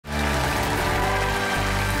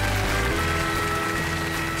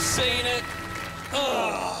Seen it.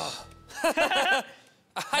 Oh. I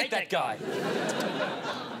hate that guy.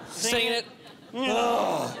 Seen it.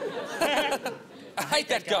 Oh. I hate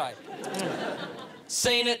that guy.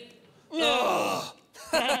 Seen it. Oh.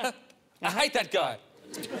 I hate that guy.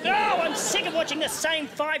 No, I'm sick of watching the same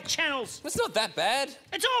 5 channels. It's not that bad.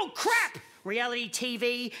 It's all crap. Reality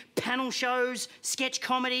TV, panel shows, sketch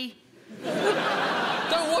comedy.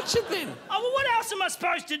 Don't watch it then. Oh, well, what else am I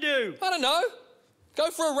supposed to do? I don't know. Go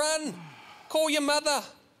for a run. Call your mother.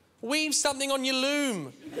 Weave something on your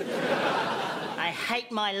loom. I hate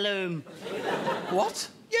my loom. What?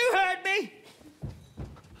 You heard me.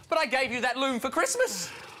 But I gave you that loom for Christmas.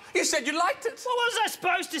 You said you liked it. Well, what was I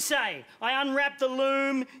supposed to say? I unwrapped the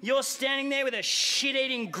loom, you're standing there with a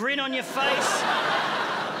shit-eating grin on your face.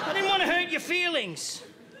 I didn't want to hurt your feelings.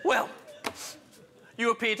 Well, you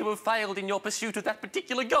appear to have failed in your pursuit of that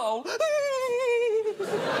particular goal.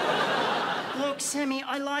 Look, Sammy,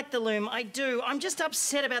 I like the loom, I do. I'm just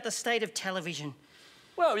upset about the state of television.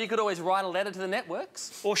 Well, you could always write a letter to the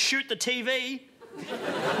networks. Or shoot the TV.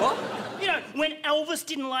 What? You know, when Elvis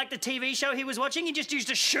didn't like the TV show he was watching, he just used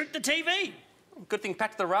to shoot the TV. Good thing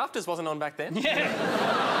Packed to the Rafters wasn't on back then. Yeah.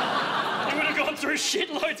 I would have gone through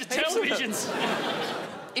shitloads of televisions.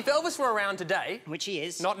 If Elvis were around today... Which he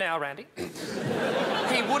is. Not now, Randy.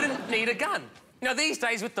 He wouldn't need a gun. You know, these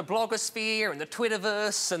days with the blogosphere and the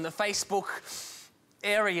Twitterverse and the Facebook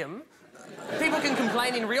arium, people can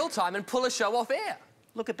complain in real time and pull a show off air.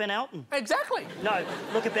 Look at Ben Elton. Exactly. No,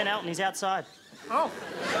 look at Ben Elton, he's outside. Oh.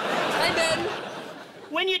 Hey, Ben.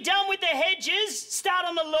 When you're done with the hedges, start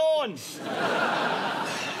on the lawn.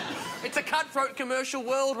 It's a cutthroat commercial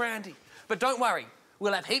world, Randy. But don't worry,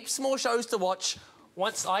 we'll have heaps more shows to watch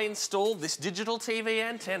once I install this digital TV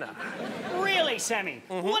antenna. Really, Sammy?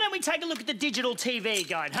 Why don't we take a look at the digital TV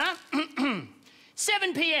guide, huh?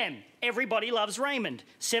 7 p.m, Everybody Loves Raymond.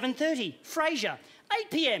 7:30, Frasier. 8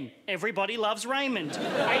 p.m, Everybody Loves Raymond.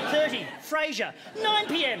 8:30, Frasier. 9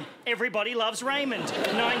 p.m, Everybody Loves Raymond.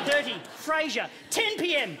 9:30, Frasier. 10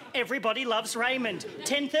 p.m, Everybody Loves Raymond.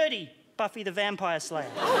 10:30, Buffy the Vampire Slayer.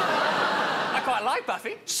 I quite like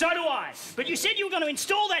Buffy. So do I. But you said you were going to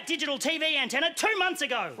install that digital TV antenna 2 months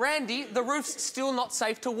ago. Randy, the roof's still not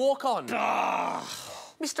safe to walk on.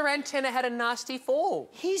 Mr. Antenna had a nasty fall.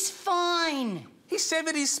 He's fine. He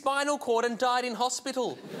severed his spinal cord and died in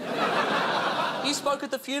hospital. You spoke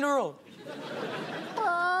at the funeral.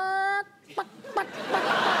 Fine!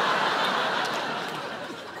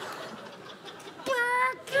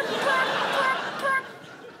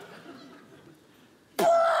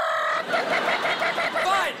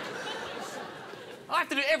 I have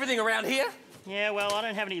to do everything around here. Yeah, well, I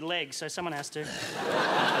don't have any legs, so someone has to.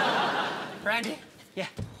 Randy? Yeah?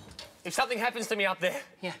 If something happens to me up there...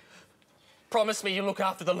 Yeah? Promise me you'll look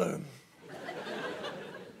after the loom.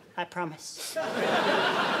 I promise.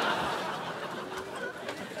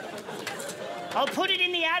 I'll put it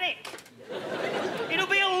in the attic. It'll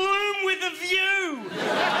be a loom with a view.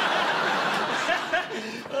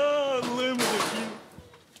 Oh, loom with a view.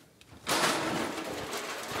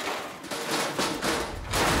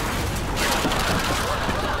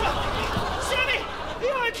 Sammy,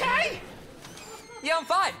 you okay? Yeah, I'm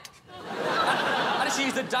fine. I just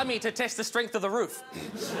used a dummy to test the strength of the roof.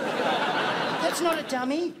 That's not a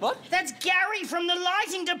dummy. What? That's Gary from the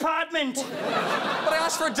lighting department. But I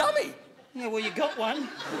asked for a dummy. Yeah, well, you got one.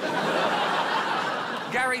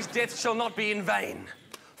 Gary's death shall not be in vain.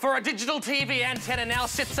 For a digital TV antenna now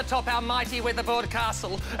sits atop our mighty weatherboard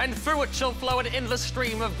castle, and through it shall flow an endless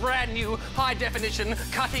stream of brand new, high-definition,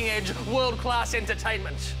 cutting-edge, world-class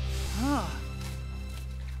entertainment.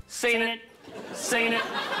 Seen it. Seen it,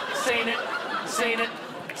 seen it, seen it,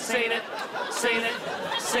 seen it, seen it,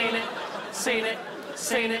 seen it, seen it,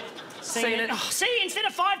 seen it, seen it. Oh, see, instead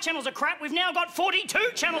of 5 channels of crap, we've now got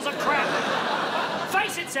 42 channels of crap.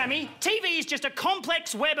 Face it, Sammy, TV is just a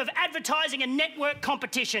complex web of advertising and network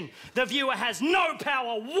competition. The viewer has no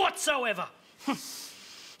power whatsoever.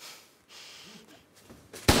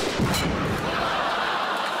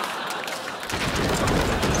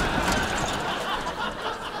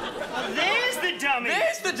 There's the dummy.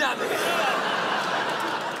 There's the dummy.